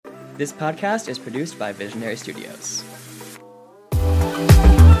This podcast is produced by Visionary Studios.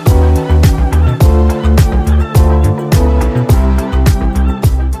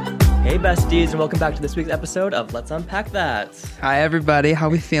 Hey besties, and welcome back to this week's episode of Let's Unpack That. Hi everybody, how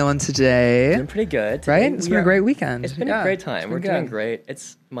are we feeling today? Doing pretty good. Right? It's been a great weekend. It's been a great time. We're doing great.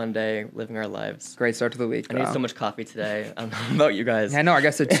 It's Monday, living our lives. Great start to the week. I need so much coffee today. I don't know about you guys. I know, I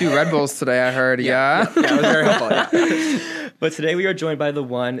guess the 2 Red Bulls today, I heard. Yeah, it was very helpful. Yeah. But today we are joined by the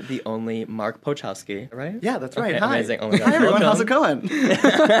one, the only Mark Pochow, right? Yeah, that's right. Okay, Hi. amazing. Oh my God. Hi everyone, how's it Welcome.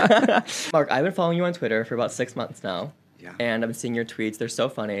 going? Mark, I've been following you on Twitter for about 6 months now. Yeah. And I've been seeing your tweets. They're so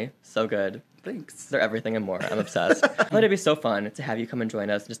funny, so good. Thanks. They're everything and more. I'm obsessed. I thought it'd be so fun to have you come and join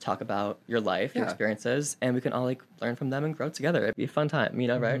us and just talk about your life, your experiences, and we can all like learn from them and grow together. It'd be a fun time, you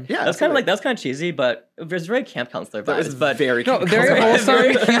know, right? Yeah, that's kind of cheesy, but there's very camp counselor vibes. But very No, very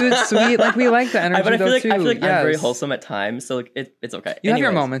wholesome, cute, sweet. Like we like the energy but I feel like too. I'm very Yes. wholesome at times, so like it's okay. You have your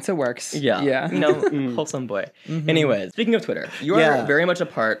Anyways. moments, it works. Yeah. You know, wholesome boy. Anyways, speaking of Twitter, you are very much a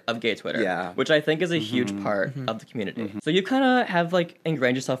part of gay Twitter, which I think is a huge part of the community. So you kind of have like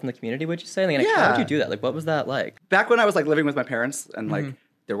ingrained yourself in the community, would you say? Like, how did you do that? Like, what was that like? Back when I was like living with my parents and like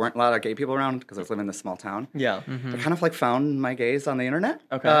there weren't a lot of gay people around because I was living in this small town. Yeah. I kind of like found my gays on the internet.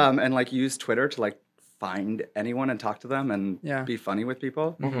 Okay. And like used Twitter to like find anyone and talk to them and be funny with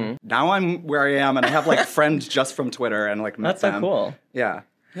people. Now I'm where I am and I have like friends just from Twitter and like met That's so them. cool. Yeah.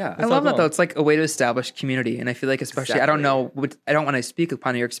 Yeah. I love that though. It's like a way to establish community, and I feel like especially I don't know. I don't want to speak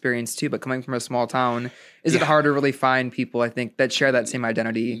upon your experience too, but coming from a small town, is it hard to really find people? I think that share that same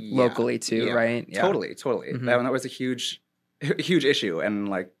identity locally too, right? Yeah. Totally. That was a huge issue, and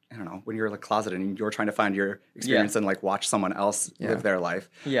like I don't know when you're like closeted and you're trying to find your experience and like watch someone else live their life.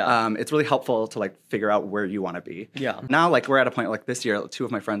 Yeah. It's really helpful to like figure out where you want to be. Yeah. Now like we're at a point like this year, 2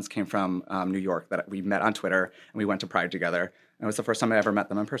 of my friends came from New York that we met on Twitter and we went to Pride together. It was the first time I ever met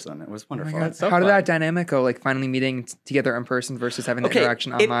them in person. It was wonderful. How did that dynamic go? Like finally meeting together in person versus having the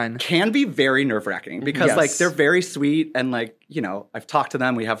interaction online? It can be very nerve-wracking because like they're very sweet and like, you know, I've talked to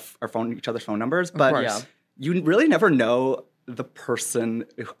them. We have each other's phone numbers, but you really never know the person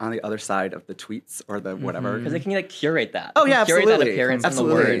on the other side of the tweets or the whatever. Because they can like curate that. Oh yeah, curate absolutely. that appearance and the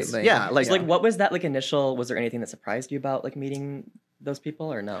words. Yeah. Like, so, like what was that like initial, was there anything that surprised you about like meeting those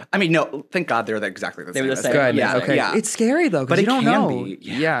people or no? I mean, no, thank God they're exactly the same. They were the same. Good. Yeah. Okay. Yeah. It's scary though, because you don't know.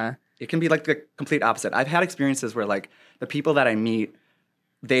 Yeah. It can be like the complete opposite. I've had experiences where like the people that I meet,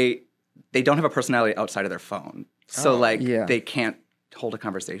 they don't have a personality outside of their phone. So they can't hold a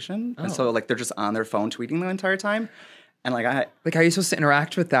conversation. And so like they're just on their phone tweeting the entire time. And like how are you supposed to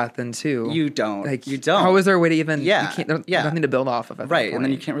interact with that then too? You don't. Like you don't. How is there a way to even? Yeah. You can't, there's nothing to build off of. At right. that point. And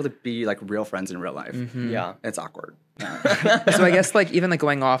then you can't really be like real friends in real life. Yeah. It's awkward. So I guess like even like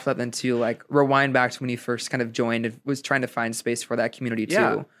going off that then too, like rewind back to when you first kind of joined and was trying to find space for that community too.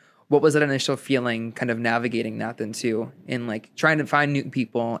 Yeah. What was that initial feeling kind of navigating that then too, in like trying to find new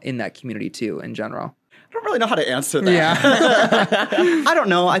people in that community too in general? I don't really know how to answer that. Yeah. I don't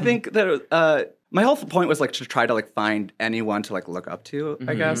know. I think that my whole point was like to try to like find anyone to like look up to,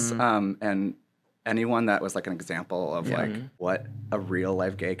 I guess, and anyone that was like an example of like what a real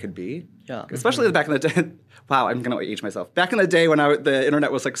life gay could be. Yeah. Especially back in the day. Wow, I'm gonna age myself. Back in the day when the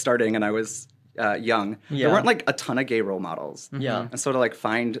internet was like starting and I was young, there weren't like a ton of gay role models. Yeah. And so to like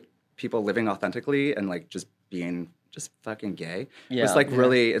find people living authentically and like just being just fucking gay was like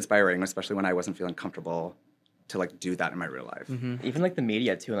really inspiring, especially when I wasn't feeling comfortable to like do that in my real life. Even like the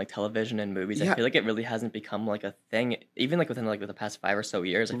media too, and like television and movies, I feel like it really hasn't become like a thing. Even like within like the past 5 or so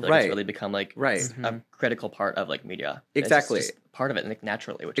years, I feel like it's really become like a critical part of like media. Exactly. It's just part of it, like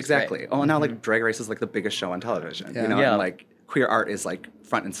naturally, which is great. Oh, and now like Drag Race is like the biggest show on television. You know, and like queer art is like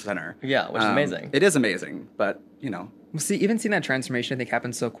front and center. Yeah, which is amazing. It is amazing, but you know. See, even seeing that transformation, I think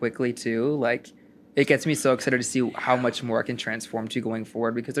happens so quickly too. Like, it gets me so excited to see how much more it can transform to going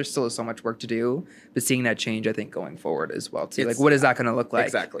forward, because there's still so much work to do. But seeing that change, I think, going forward as well too. Like, what is that going to look like?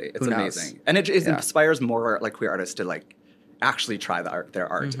 Exactly, it's amazing, and it inspires more like queer artists to like actually try their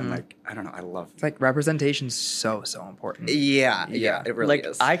art, and like I don't know, I love. It's like representation's so important. Yeah, it really like,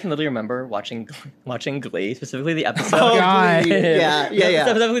 is. I can literally remember watching Glee, specifically the episode. Oh God, yeah.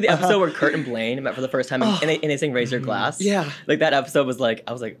 Specifically the episode where Kurt and Blaine met for the first time, and they sing "Raise Your Glass." Yeah, like that episode was like,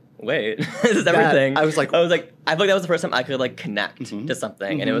 I was like, wait, this is everything. I feel like that was the first time I could like connect to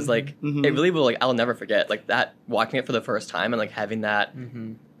something, and it was like it really will, like, I'll never forget like that, watching it for the first time and like having that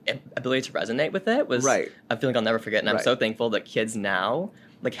ability to resonate with it was a feeling I'll never forget. And I'm so thankful that kids now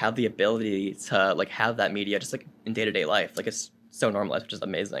like have the ability to like have that media just like in day-to-day life. Like it's so normalized, which is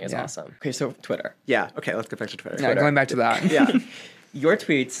amazing. It's awesome. Okay, so Twitter. Yeah, okay, let's get back to Twitter. Yeah, going back to that. Yeah. Your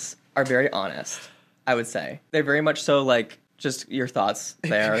tweets are very honest, I would say. They're very much so like just your thoughts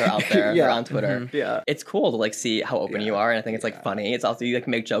there or out there or on Twitter. Yeah. It's cool to like see how open you are, and I think it's like funny. It's also you like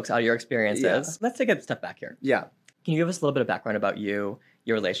make jokes out of your experiences. Yeah. Let's take a step back here. Yeah. Can you give us a little bit of background about you,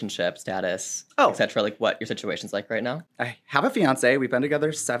 your relationship status, etc.? Like what your situation's like right now? I have a fiance. We've been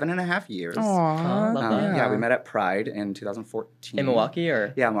together 7.5 years. Aww. Love that. Yeah, we met at Pride in 2014. In Milwaukee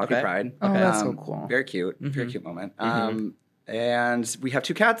or? Yeah, Milwaukee Pride. Oh, that's so cool. Very cute. Very cute moment. And we have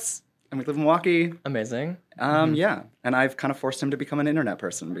 2 cats. And we live in Milwaukee. Amazing. Yeah. And I've kind of forced him to become an internet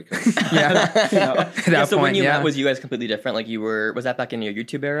person because, So when you met, was you guys completely different? Like was that back in your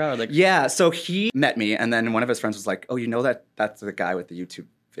YouTube era? Or like? Yeah. So he met me and then one of his friends was like, oh, you know that's the guy with the YouTube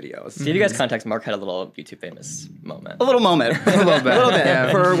videos. To give you guys context, Mark had a little YouTube famous moment. A little moment. a little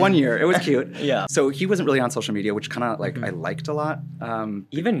bit. For 1 year. It was cute. Yeah. So he wasn't really on social media, which kind of like I liked a lot.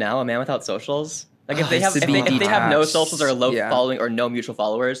 Even now, a man without socials. Like if they have no socials or low following or no mutual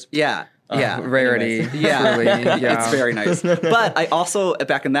followers. Yeah. Rarity. Yeah. It's very nice. But I also,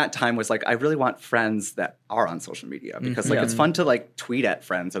 back in that time, was like, I really want friends that are on social media because like it's fun to like tweet at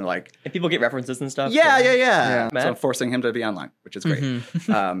friends and like. And people get references and stuff. Yeah. So I'm forcing him to be online, which is great.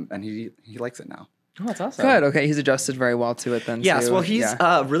 And he likes it now. Oh, that's awesome. Good. Okay, he's adjusted very well to it then. Yes. Well, he's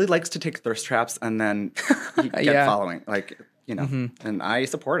really likes to take thirst traps and then get following. Like, you know, and I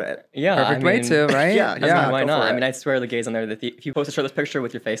support it. Yeah. Perfect way to, right? Why not? I mean, I swear the gays on there, that if you post a shirtless picture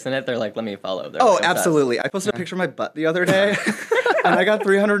with your face in it, they're like, let me follow. Absolutely. I posted a picture of my butt the other day. And I got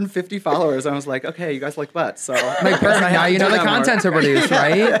 350 followers. I was like, okay, you guys like butts. So like, perfect. Now you know the content to produce,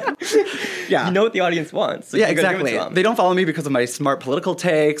 right? Yeah. You know what the audience wants. So exactly. They don't follow me because of my smart political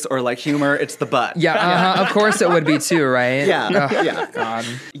takes or like humor. It's the butt. Of course it would be too, right? God.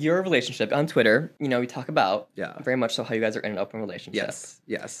 Your relationship on Twitter, you know, we talk about very much so how you guys are in an open relationship.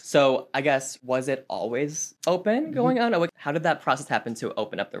 Yes. So I guess, was it always open going on? Or how did that process happen to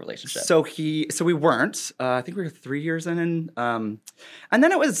open up the relationship? So we weren't. I think we were 3 years in. And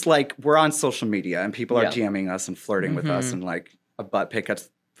then it was like, we're on social media and people are DMing us and flirting with us and like a butt pic gets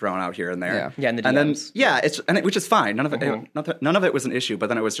thrown out here and there. In the DMs. And then which is fine. None of it was an issue. But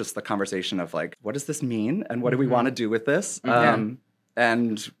then it was just the conversation of like, what does this mean? And what do we want to do with this?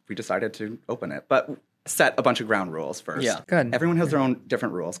 And we decided to open it. But set a bunch of ground rules first. Yeah, good. Everyone has their own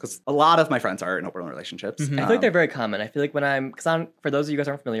different rules because a lot of my friends are in open relationships. I feel like they're very common. I feel like for those of you guys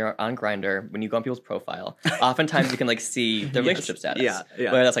who aren't familiar, on Grindr, when you go on people's profile, oftentimes you can like see the relationship status. Yeah.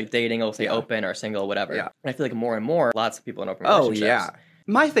 Whether that's like dating, it'll say open or single, whatever. Yeah. And I feel like more and more, lots of people in open relationships. Oh, yeah.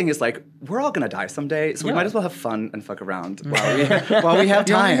 My thing is like, we're all going to die someday, so we might as well have fun and fuck around while we have time.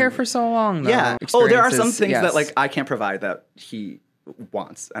 You're only here for so long, though. Yeah. Oh, there are some things that like I can't provide that he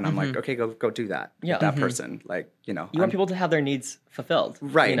wants, and I'm like, okay, go do that. Yeah, that person, like, you know, you want people to have their needs fulfilled,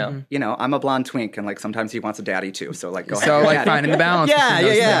 right? You know, I'm a blonde twink, and like sometimes he wants a daddy too. So like, go ahead. So like finding the balance.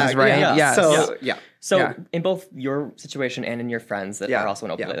 Things, right? So in both your situation and in your friends that are also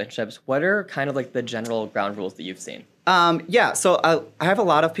in open relationships, what are kind of like the general ground rules that you've seen? So I have a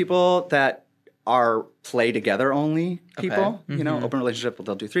lot of people that are play together only people. You know, open relationship,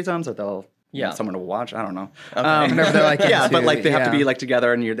 they'll do threesomes or they'll. Yeah, someone to watch. I don't know. Whenever they're like, but like they have to be like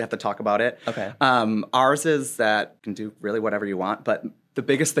together, and you have to talk about it. Okay. Ours is that you can do really whatever you want, but the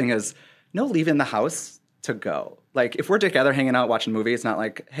biggest thing is no leaving the house to go. Like if we're together hanging out watching movies, it's not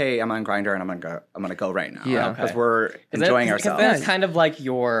like, hey, I'm on Grindr and I'm gonna go right now. Yeah, because we're enjoying ourselves. That's kind of like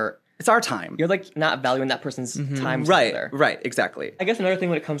it's our time. You're like not valuing that person's time. Right, exactly. I guess another thing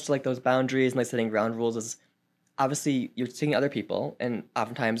when it comes to like those boundaries and like setting ground rules is, obviously, you're seeing other people, and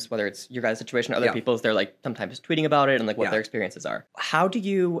oftentimes, whether it's your guys' situation or other people's, they're like sometimes tweeting about it and like what their experiences are. How do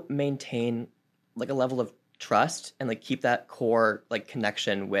you maintain like a level of trust and like keep that core like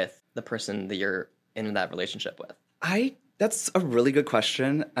connection with the person that you're in that relationship with? That's a really good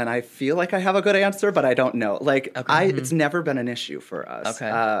question, and I feel like I have a good answer, but I don't know. Like, it's never been an issue for us. Okay.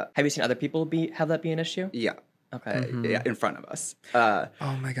 Have you seen other people have that be an issue? Yeah. Okay. Yeah, in front of us. Oh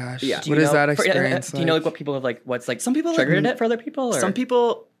my gosh. Yeah. What is that experience? Do you know like what people have like? What's like some people triggered it for other people? Or? Some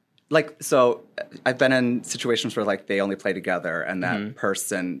people like so. I've been in situations where like they only play together, and that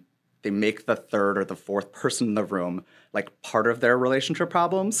person they make the third or the fourth person in the room like part of their relationship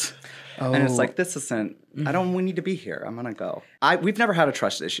problems, and it's like this isn't. I don't. We need to be here. I'm gonna go. We've never had a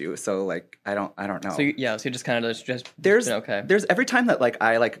trust issue, so like I don't know. So you just kind of just there's okay. There's every time that like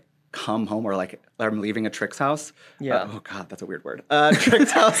I like come home or like I'm leaving a Trick's house. Yeah. Oh God, that's a weird word.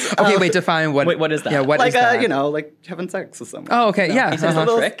 Trick's house. Okay, wait, define what. Wait, what is that? Yeah, what like is that? You know, like having sex with someone. Oh, okay, yeah. You said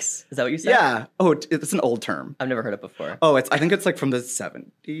Tricks? Is that what you said? Yeah. Oh, it's an old term. I've never heard it before. Oh, I think it's like from the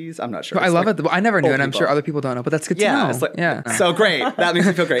 70s. I'm not sure. I love like it. I never knew, and I'm people. sure other people don't know, but that's good to know. It's like, yeah. So great. That makes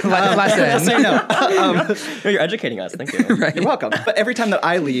me feel great. Lesson. So, No, you're educating us. Thank you. Right. You're welcome. But every time that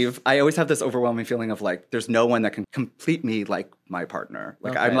I leave, I always have this overwhelming feeling of like, there's no one that can complete me like my partner.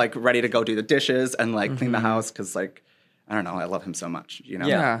 Like I'm like ready to go do the dishes and like clean the house because like, I don't know, I love him so much, you know?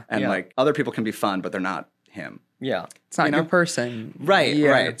 Yeah. And like other people can be fun, but they're not him. Yeah. It's not your person. Right, Yeah.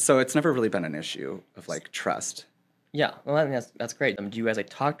 right. So it's never really been an issue of like trust. Yeah. Well, I think that's great. Do you guys like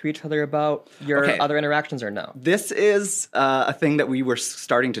talk to each other about your other interactions or no? This is a thing that we were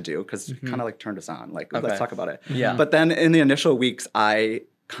starting to do because kind of like turned us on. Like, let's talk about it. Yeah. But then in the initial weeks, I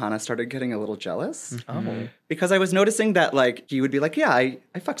kind of started getting a little jealous because I was noticing that like he would be like, yeah, I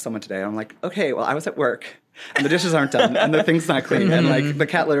fucked someone today. And I'm like, okay, well, I was at work and the dishes aren't done and the thing's not clean and like the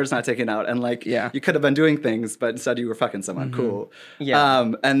cat litter's not taken out and like you could have been doing things, but instead you were fucking someone. Cool.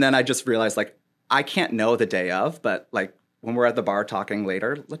 Yeah. And then I just realized like I can't know the day of, but like when we're at the bar talking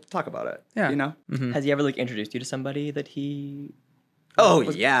later, let's talk about it. Yeah. You know? Has he ever like introduced you to somebody that he? Oh,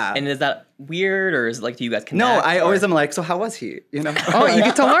 yeah. And is that weird or is it like, do you guys connect? No, I or? always am like, so how was he? You know? Oh, you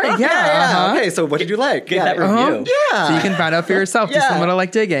get to learn. Yeah. Okay, so what did you like? Get that review. Yeah. So you can find out for yourself. Do someone to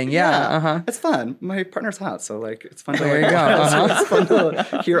like digging. Yeah. It's fun. My partner's hot, so like it's fun to There you go. it's fun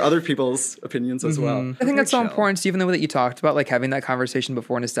to hear other people's opinions as well. I think that's so important, even the way that you talked about like having that conversation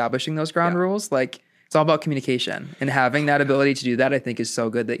before and establishing those ground rules. Like it's all about communication, and having that ability to do that, I think, is so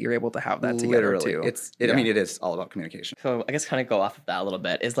good that you're able to have that together too. I mean, it is all about communication. So I guess kind of go off of that a little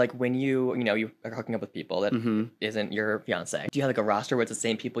bit is like when you are hooking up with people that isn't your fiance. Do you have like a roster where it's the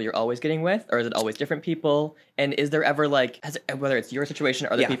same people you're always getting with, or is it always different people? And is there ever like, whether it's your situation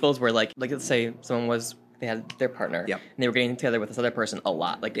or other people's, where like let's say they had their partner and they were getting together with this other person a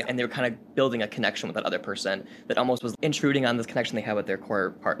lot, like, and they were kind of building a connection with that other person that almost was intruding on this connection they had with their core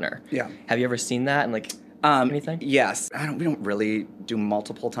partner. Yeah. Have you ever seen that and like anything? Yes. We don't really do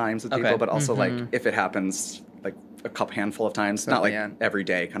multiple times with people, but also like if it happens like a handful of times, not like every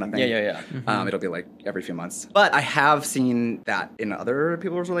day kind of thing. Yeah. It'll be like every few months. But I have seen that in other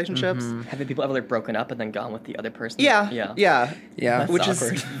people's relationships. Have people ever like broken up and then gone with the other person? Yeah. That's which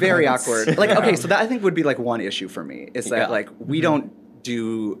awkward. is very awkward. Like, okay, so that I think would be like one issue for me is that like we don't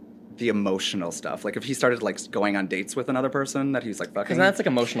do the emotional stuff. Like if he started like going on dates with another person that he's like fucking, because that's like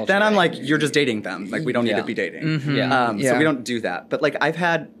emotional. Then I'm like, you're just dating them. Like we don't need to be dating. So we don't do that. But like I've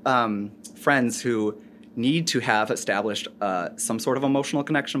had friends who need to have established some sort of emotional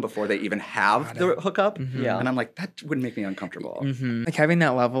connection before they even have the hookup. And I'm like, that would make me uncomfortable. Like having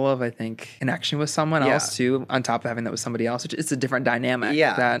that level of, I think, connection with someone else too, on top of having that with somebody else, it's a different dynamic.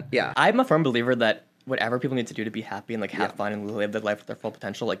 I'm a firm believer that whatever people need to do to be happy and like have fun and live their life with their full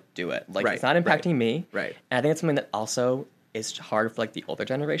potential, like do it. Like it's not impacting me. Right. And I think it's something that also is hard for like the older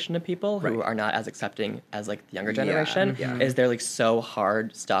generation of people who are not as accepting as like the younger generation. Is they're like so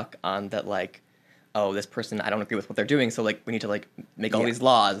hard stuck on that like, oh, this person, I don't agree with what they're doing, so like we need to like make all these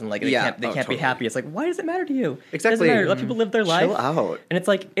laws and like they can't be happy. It's like, why does it matter to you? Exactly. It doesn't matter. Let people live their life. Chill out. And it's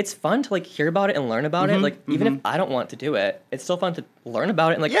like it's fun to like hear about it and learn about it. Like even if I don't want to do it, it's still fun to learn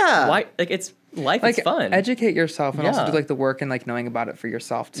about it and like why like it's life like is fun. Educate yourself and also do like the work and like knowing about it for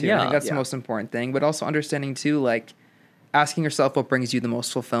yourself too. I think that's the most important thing. But also understanding too, like asking yourself what brings you the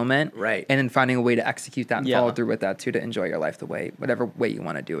most fulfillment, right? And then finding a way to execute that and follow through with that too, to enjoy your life the way, whatever way you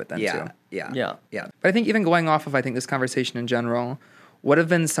want to do it then too. Yeah. But I think even going off of, I think, this conversation in general, what have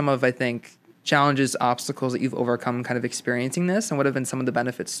been some of, I think, challenges, obstacles that you've overcome kind of experiencing this, and what have been some of the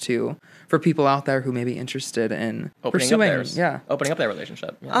benefits too for people out there who may be interested in opening up their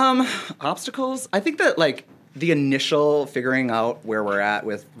relationship? Obstacles? I think that like the initial figuring out where we're at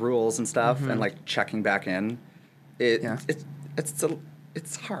with rules and stuff and like checking back in, it's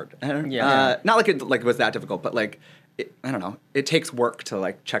hard. Not like it was that difficult, but like I don't know. It takes work to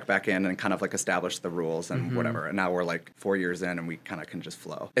like check back in and kind of like establish the rules and whatever. And now we're like 4 years in and we kind of can just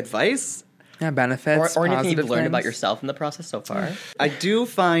flow. Advice? Yeah, benefits. Or anything you've learned about yourself in the process so far? I do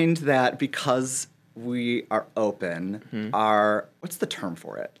find that because we are open, what's the term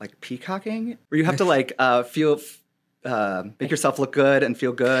for it? Like peacocking? Where you have to like make yourself look good and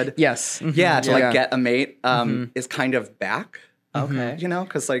feel good. Yes. Yeah, to like get a mate is kind of back. Okay. You know,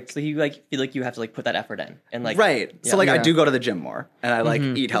 because like... So you like feel like you have to like put that effort in. And like... Right. So like I do go to the gym more and I like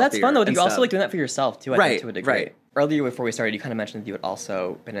eat healthier. That's fun though. You're also like doing that for yourself too, I think, to a degree. Right. earlier before we started, you kind of mentioned that you had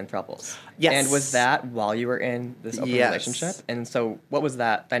also been in throuples. Yes. And was that while you were in this open relationship? And so what was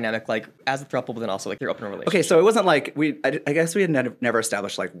that dynamic like as a throuple, but then also like your open relationship? Okay, so it wasn't like I guess we had never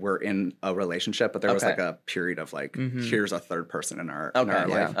established like we're in a relationship, but there was like a period of like, here's a third person in our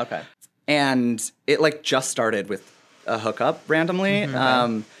life. Okay. And it like just started with a hookup randomly.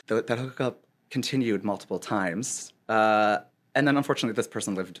 That hookup continued multiple times. And then unfortunately this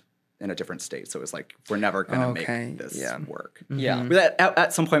person lived in a different state. So it was like, we're never going to make this work. Yeah. But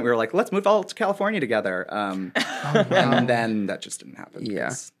at some point we were like, let's move all to California together. And then that just didn't happen.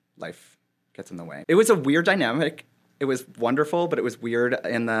 Yeah. Life gets in the way. It was a weird dynamic. It was wonderful, but it was weird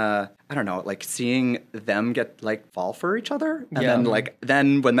in the, I don't know, like seeing them get like fall for each other. And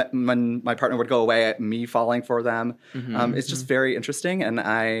then when my partner would go away, me falling for them. It's just very interesting. And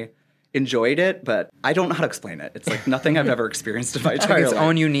I enjoyed it, but I don't know how to explain it. It's like nothing I've ever experienced in my entire life. Its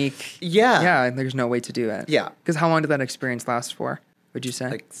own unique. Yeah, there's no way to do it. Yeah. Because how long did that experience last for, would you say?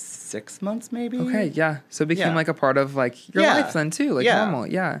 Like 6 months, maybe? Okay, yeah. So it became like a part of like your life then too, like normal,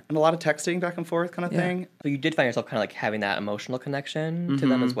 And a lot of texting back and forth kind of thing. So you did find yourself kind of like having that emotional connection to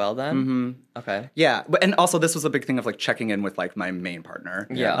them as well then? Okay. Yeah, and also this was a big thing of like checking in with like my main partner.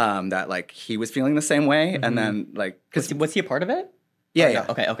 Yeah. That like he was feeling the same way, and then like... Was he a part of it? Yeah.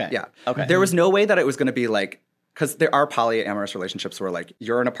 Okay. Yeah. Okay. There was no way that it was going to be like, because there are polyamorous relationships where like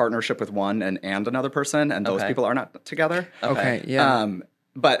you're in a partnership with one and another person, and those people are not together. Okay. Yeah.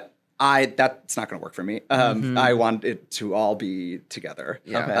 But that's not going to work for me. I want it to all be together.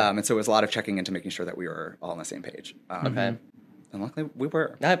 Yeah. And so it was a lot of checking into making sure that we were all on the same page. Okay. And luckily we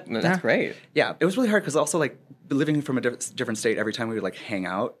were. That's great. Yeah. It was really hard because also like living from a different state, every time we would like hang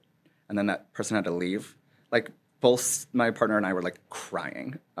out and then that person had to leave, like both my partner and I were like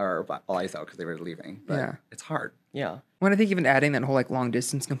crying our eyes out because they were leaving. But it's hard. Yeah. Well, I think even adding that whole like long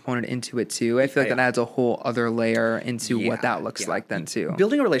distance component into it too, I feel like that adds a whole other layer into what that looks like then too.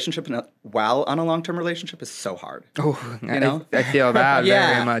 Building a relationship while on a long-term relationship is so hard. Oh, I feel that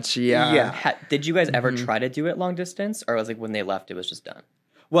very much. Yeah. Did you guys ever try to do it long distance, or was like when they left, it was just done?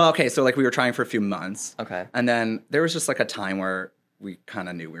 Well, okay, so like we were trying for a few months. Okay. And then there was just like a time where we kind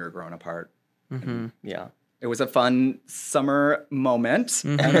of knew we were growing apart. Yeah. It was a fun summer moment,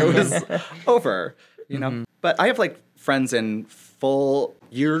 and it was over, you know? But I have like friends in full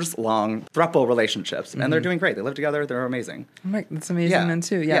years-long throuple relationships, and they're doing great. They live together. They're amazing. That's amazing then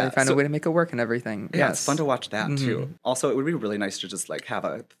too. Yeah, they find a way to make it work and everything. Yeah, it's fun to watch that too. Also, it would be really nice to just like have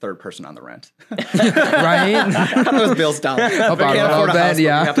a third person on the rent. Right? Cut those bills down. We can't afford a house, but we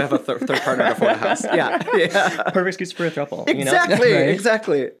have to have a third partner to afford a house. Yeah. Perfect excuse for a throuple. Exactly, you know?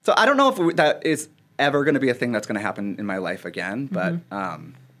 Exactly. So I don't know if that is ever going to be a thing that's going to happen in my life again, but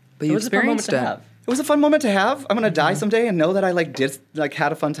you experienced it. It was a fun moment to have. I'm gonna die someday and know that I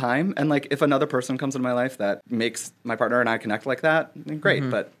had a fun time. And like if another person comes into my life that makes my partner and I connect like that, then great.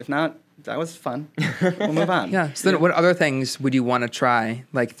 But if not, that was fun. We'll move on. Yeah. So then, what other things would you want to try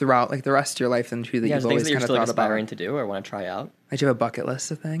like throughout like the rest of your life then too that you've always kind of thought about? Aspiring to do or want to try out? Like, you have a bucket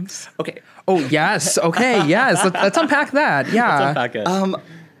list of things. Okay. Oh yes. Okay. Yes. Let's unpack that. Yeah. Let's unpack it.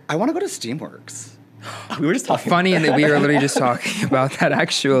 I want to go to Steamworks. We were just talking. Funny, and we were literally just talking about that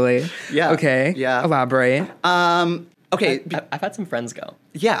actually. Yeah. Okay. Yeah. Elaborate. Okay. I've had some friends go.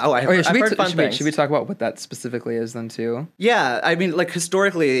 Yeah. Oh, I've heard fun things. Should we talk about what that specifically is then too? Yeah. I mean, like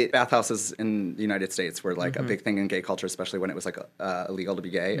historically, bathhouses in the United States were like a big thing in gay culture, especially when it was like illegal to be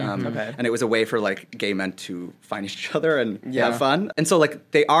gay. And it was a way for like gay men to find each other and have fun. And so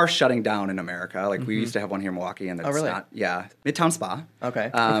like they are shutting down in America. Like we used to have one here in Milwaukee, and it's not. Yeah. Midtown Spa.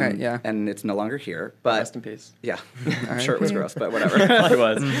 Okay. Okay. Yeah. And it's no longer here. But rest in peace. Yeah. I'm sure it was gross, but whatever. It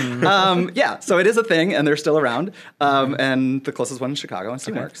was. Yeah. So it is a thing, and they're still around. And the closest one in Chicago, and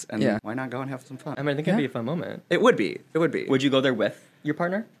Steamworks. And why not go and have some fun? I mean, I think it'd be a fun moment. It would be. It would be. Would you go there with your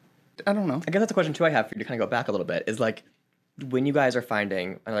partner? I don't know. I guess that's a question too I have for you to kind of go back a little bit. Is like, when you guys are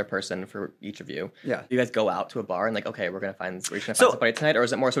finding another person for each of you, you guys go out to a bar and like, okay, we're each gonna find somebody tonight, or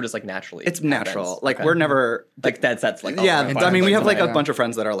is it more so just like naturally? It's natural. Like we're never like that's like I mean, we have like a bunch of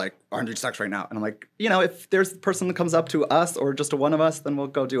friends that are like aren't doing sex right now, and I'm like, you know, if there's a person that comes up to us or just to one of us, then we'll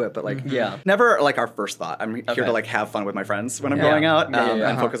go do it. But like, never like our first thought. I'm here to like have fun with my friends when I'm going out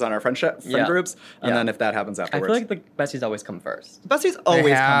and focus on our friend groups, and then if that happens afterwards, I feel like the besties always come first. Besties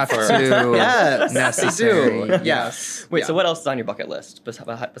always come first. Yes, necessary. They do. Yes. Wait. So what else is on your bucket list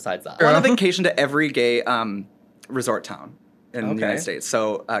besides that? On a vacation to every gay resort town in the United States.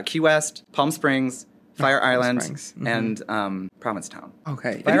 So Key West, Palm Springs, Fire Island, and Provincetown.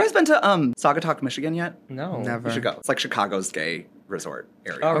 Okay. Have you guys been to Saugatuck, Michigan yet? No. Never. You should go. It's like Chicago's gay resort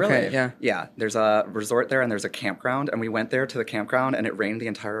area. Oh, really? Okay, yeah. Yeah. There's a resort there, and there's a campground, and we went there to the campground, and it rained the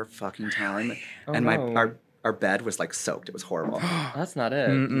entire fucking time. And our bed was like soaked. It was horrible. That's not it.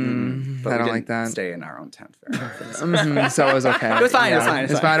 But I we don't didn't like that. stay in our own tent. So it was okay. It was fine. Yeah. It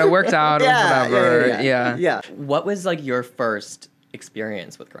was fine. It worked out. Whatever. Yeah. What was like your first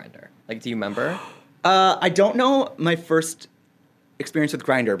experience with Grindr? Like, do you remember? I don't know my first experience with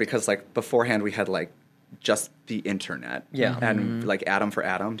Grindr because like beforehand we had like just the internet. Yeah. And like Adam for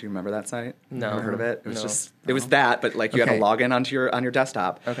Adam. Do you remember that site? No. Ever heard of it? It was No. just it was that, but like you had to log in onto your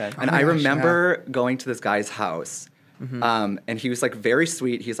desktop. Okay. And Oh my I gosh, remember going to this guy's house. And he was like very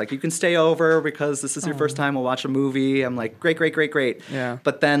sweet. He's like, you can stay over because this is your first time. We'll watch a movie. I'm like, great. Yeah.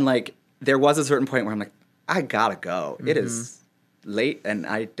 But then like there was a certain point where I'm like, I gotta go. It is late and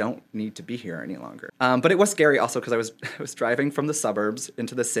I don't need to be here any longer. But it was scary also because I was driving from the suburbs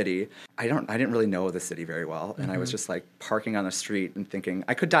into the city. I didn't really know the city very well, and I was just like parking on the street and thinking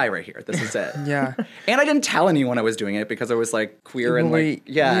I could die right here. This is it. Yeah. And I didn't tell anyone I was doing it because I was like queer and like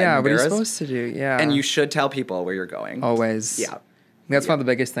what are you embarrassed. supposed to do? Yeah. And you should tell people where you're going. always. Yeah. That's one of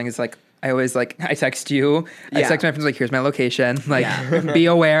the biggest things. Like I always like I text you. I text my friends like, here's my location. Like be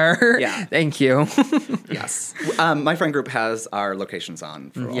aware. Yeah. Thank you. Yes. My friend group has our locations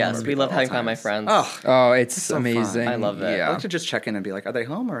on. For all Yes, our we people love at all having Find My times. Friends. Oh, it's so fun. amazing. I love it. Yeah. I like to just check in and be like, are they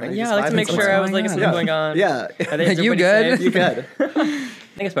home or are they Yeah, just I like to vibing make somewhere? sure I was like, is something going on? Yeah. Are they, is You everybody good? safe? You good?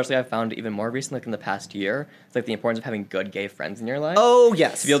 I think especially I've found even more recently, like in the past year, it's like the importance of having good gay friends in your life. Oh,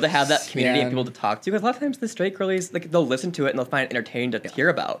 yes. To be able to have that community Yeah. and people to talk to. Because a lot of times the straight girlies, like they'll listen to it and they'll find it entertaining to hear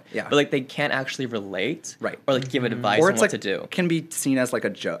about. Yeah. But like they can't actually relate. Right. Or like give advice Or on it's what like to do. can be seen as like a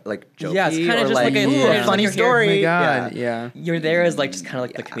joke, like jokey, Yeah, it's kinda or just like a- ooh, yeah, funny just like you're story. Oh my God. Yeah. You're there as like just kind of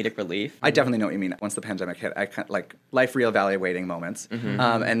like the comedic relief. I definitely know what you mean. Once the pandemic hit, I kind of like life reevaluating moments,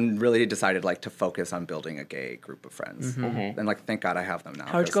 and really decided like to focus on building a gay group of friends. And like, thank God I have them now.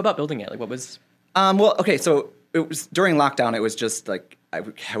 How did you go about building it? Like what was... Well, okay, so it was during lockdown. It was just like I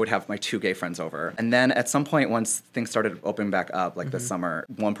would have my 2 gay friends over, and then at some point, once things started opening back up, like this summer,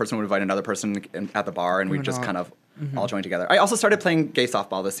 one person would invite another person at the bar, and we'd just kind of all join together. I also started playing gay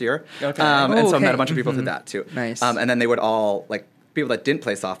softball this year, Okay. and so I met okay. a bunch of people through that too. Nice. And then they would all like people that didn't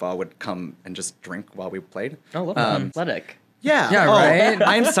play softball would come and just drink while we played. Oh, look, athletic. Yeah. Yeah, right?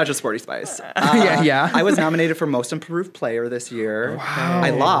 I am such a sporty spice. Yeah. I was nominated for Most Improved Player this year. Wow. I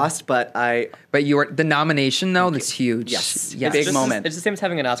lost, but But you were the nomination though. That's huge. Yes. Yes. Big moment. It's the same as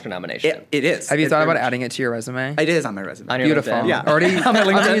having an Oscar nomination. it is. Have you It thought very about much- adding it to your resume? It is on my resume. On your Beautiful. LinkedIn. Yeah. Already on my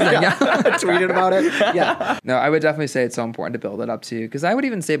LinkedIn. amazing, Yeah. Tweeted about it. Yeah. No, I would definitely say it's so important to build it up too. Because I would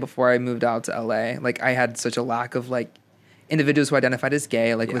even say before I moved out to LA, like I had such a lack of like individuals who identified as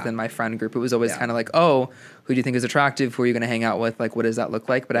gay, like within my friend group. It was always kind of like, oh, who do you think is attractive? Who are you going to hang out with? Like, what does that look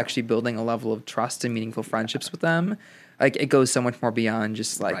like? But actually building a level of trust and meaningful friendships with them, like it goes so much more beyond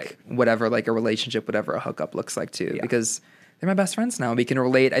just like whatever, like a relationship, whatever a hookup looks like too. Because they're my best friends now. We can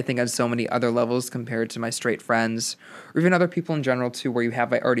relate, I think, on so many other levels compared to my straight friends or even other people in general too, where you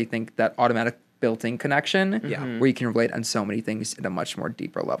have, I already think, that automatic built-in connection where you can relate on so many things at a much more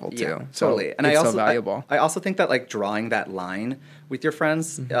deeper level too. Yeah, So totally. And it's I also so valuable. I also think that like drawing that line with your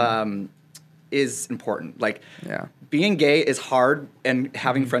friends is important. Like being gay is hard, and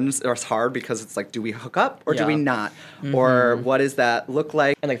having friends is hard because it's like, do we hook up or do we not? Or what does that look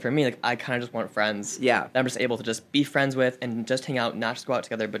like? And like for me, like I kind of just want friends. Yeah. That I'm just able to just be friends with and just hang out, not just go out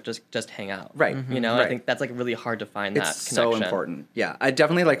together, but just hang out. Right. You know, Right. I think that's like really hard to find that It's connection. so important. Yeah, I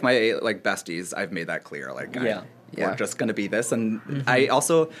definitely like my like besties. I've made that clear. Like, we're just gonna be this, and I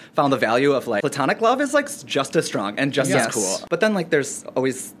also found the value of like platonic love is like just as strong and just as cool. But then like there's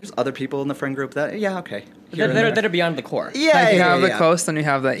other people in the friend group that okay, That are beyond the core. You have the close, then you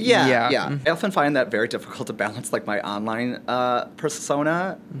have the yeah. I often find that very difficult to balance like my online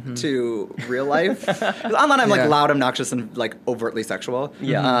persona to real life. 'Cause online I'm like loud, obnoxious, and like overtly sexual.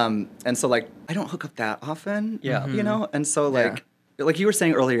 Yeah. And so like I don't hook up that often. Yeah. You know, and so like you were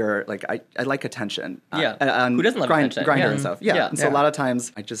saying earlier, like I like attention. Yeah. On Who doesn't love attention? Grindr Yeah. and stuff. Yeah. Yeah. And so a lot of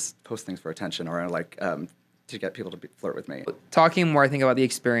times I just post things for attention or like to get people to flirt with me. Talking more, I think, about the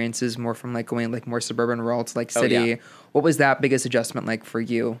experiences more from like going like more suburban rural to like city. What was that biggest adjustment like for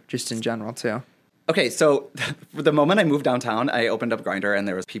you, just in general too? Okay, so the moment I moved downtown, I opened up Grindr and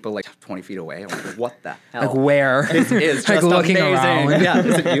there was people like 20 feet away. I'm like, what the hell? Like where? This is Like just looking amazing. around. Yeah,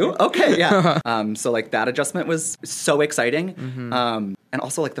 is it you? Okay, yeah. So like that adjustment was so exciting. And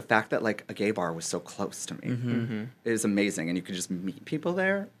also like the fact that like a gay bar was so close to me is amazing, and you could just meet people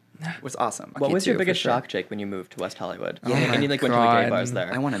there. It was awesome. What was your biggest shock, Jake, when you moved to West Hollywood? And you like went to the gay bars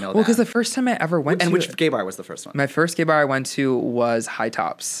there. I want to know that. Well, because the first time I ever went to... And which gay bar was the first one? My first gay bar I went to was High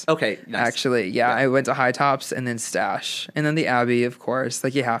Tops. Okay, nice. Actually, yeah. I went to High Tops and then Stash. And then the Abbey, of course.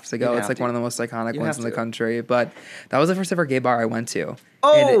 Like, you have to go. It's like one of the most iconic ones in the country. But that was the first ever gay bar I went to.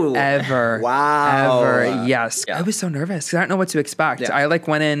 Oh! And Wow. ever, yes. Yeah. I was so nervous because I didn't know what to expect. Yeah. I like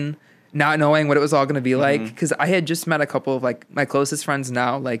went in not knowing what it was all going to be like, because I had just met a couple of like my closest friends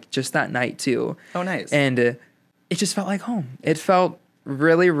now, like just that night too. Oh, nice. And it just felt like home. It felt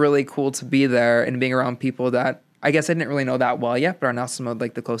really, really cool to be there and being around people that I guess I didn't really know that well yet, but are now some of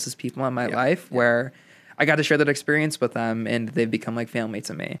like the closest people in my life where I got to share that experience with them and they've become like family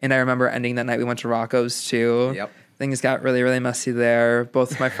to me. And I remember ending that night, we went to Rocco's too. Yep. Things got really, really messy there.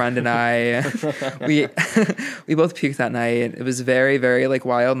 Both my friend and I, we both puked that night. It was a very, very like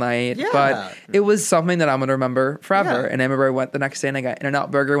wild night, but it was something that I'm gonna remember forever. And I remember I went the next day and I got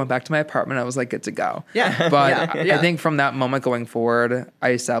In-N-Out Burger, went back to my apartment. I was like, good to go. Yeah. But I think from that moment going forward,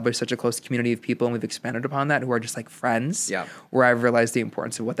 I established such a close community of people, and we've expanded upon that, who are just like friends. Yeah. Where I've realized the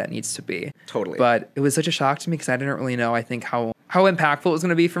importance of what that needs to be. Totally. But it was such a shock to me because I didn't really know, I think, how impactful it was going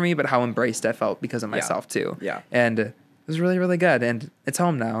to be for me, but how embraced I felt because of myself too. Yeah. And it was really, really good. And it's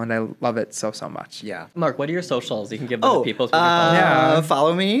home now, and I love it so, so much. Yeah. Mark, what are your socials? You can give them to people.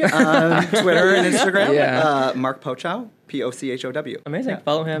 Follow me on Twitter and Instagram. Mark Pochow, Pochow. Amazing.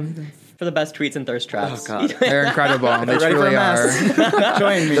 Follow him for the best tweets and thirst traps. Oh, God. They're incredible. They truly are.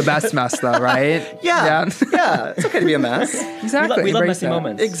 Join me. The best mess, though, right? Yeah. It's okay to be a mess. Exactly. We love messy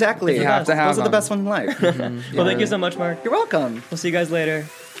moments. Exactly. You have to have Those are the best ones in life. Well, thank you so much, Mark. You're welcome. We'll see you guys later.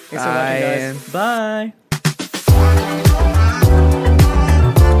 Thanks Bye. for watching, guys. Bye.